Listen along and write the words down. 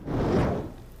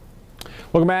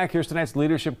Welcome back. Here's tonight's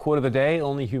leadership quote of the day.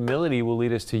 Only humility will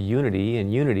lead us to unity,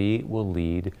 and unity will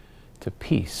lead to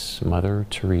peace. Mother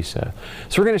Teresa.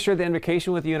 So we're going to share the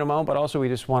invocation with you in a moment, but also we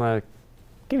just want to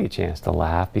give you a chance to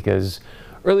laugh because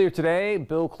earlier today,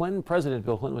 President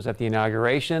Bill Clinton was at the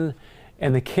inauguration,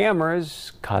 and the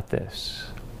cameras caught this.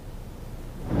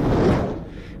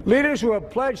 Leaders who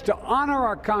have pledged to honor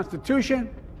our Constitution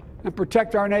and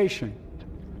protect our nation,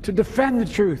 to defend the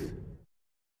truth.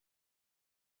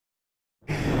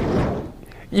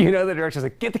 You know the directions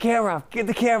like, get the camera off, get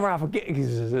the camera off. All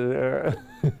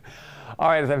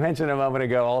right, as I mentioned a moment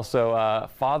ago, also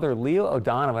Father Leo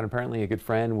O'Donovan, apparently a good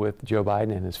friend with Joe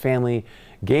Biden and his family,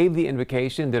 gave the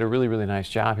invocation, did a really, really nice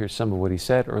job. Here's some of what he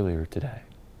said earlier today.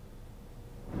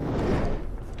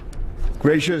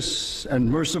 Gracious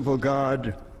and merciful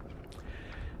God,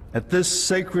 at this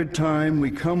sacred time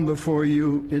we come before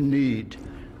you in need,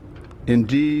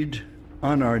 indeed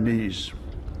on our knees.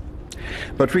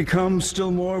 But we come still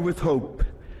more with hope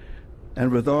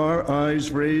and with our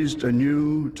eyes raised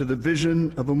anew to the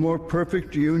vision of a more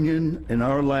perfect union in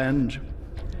our land,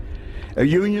 a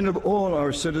union of all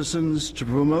our citizens to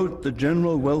promote the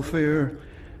general welfare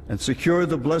and secure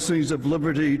the blessings of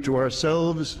liberty to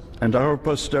ourselves and our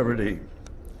posterity.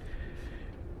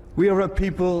 We are a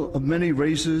people of many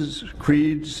races,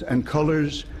 creeds, and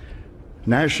colors,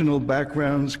 national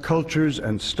backgrounds, cultures,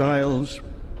 and styles,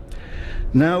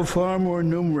 now far more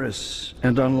numerous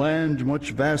and on land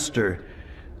much vaster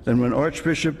than when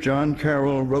Archbishop John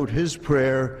Carroll wrote his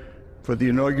prayer for the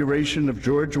inauguration of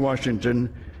George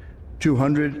Washington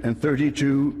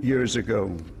 232 years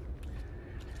ago.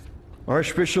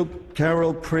 Archbishop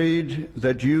Carroll prayed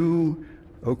that you,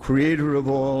 O Creator of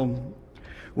all,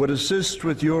 would assist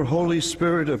with your Holy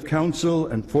Spirit of counsel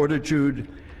and fortitude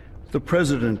the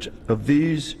President of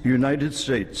these United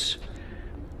States,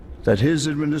 that his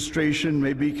administration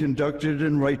may be conducted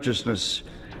in righteousness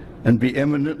and be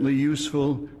eminently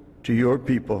useful to your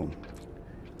people.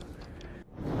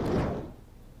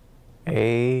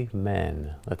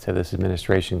 Amen. Let's have this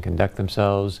administration conduct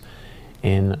themselves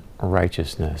in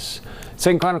righteousness.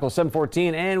 2 Chronicles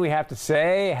 7:14, and we have to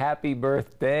say happy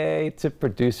birthday to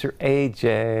producer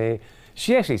AJ.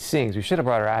 She actually sings. We should have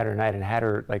brought her out tonight and had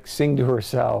her like sing to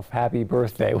herself happy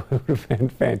birthday. It would have been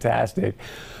fantastic.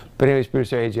 But anyways,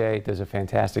 producer AJ does a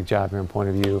fantastic job here in Point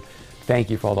of View.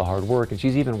 Thank you for all the hard work. And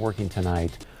she's even working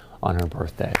tonight on her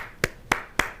birthday.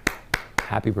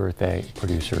 Happy birthday,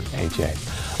 producer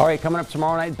AJ. All right, coming up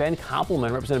tomorrow night, Ben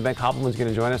Koppelman, Representative Ben Koppelman is going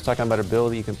to join us talking about a bill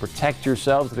that you can protect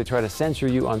yourselves if they try to censor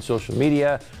you on social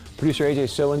media. Producer AJ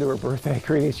is so into her birthday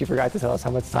greetings, she forgot to tell us how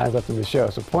much time is left in the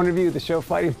show. So Point of View, the show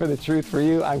fighting for the truth for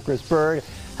you. I'm Chris Berg.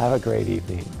 Have a great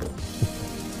evening.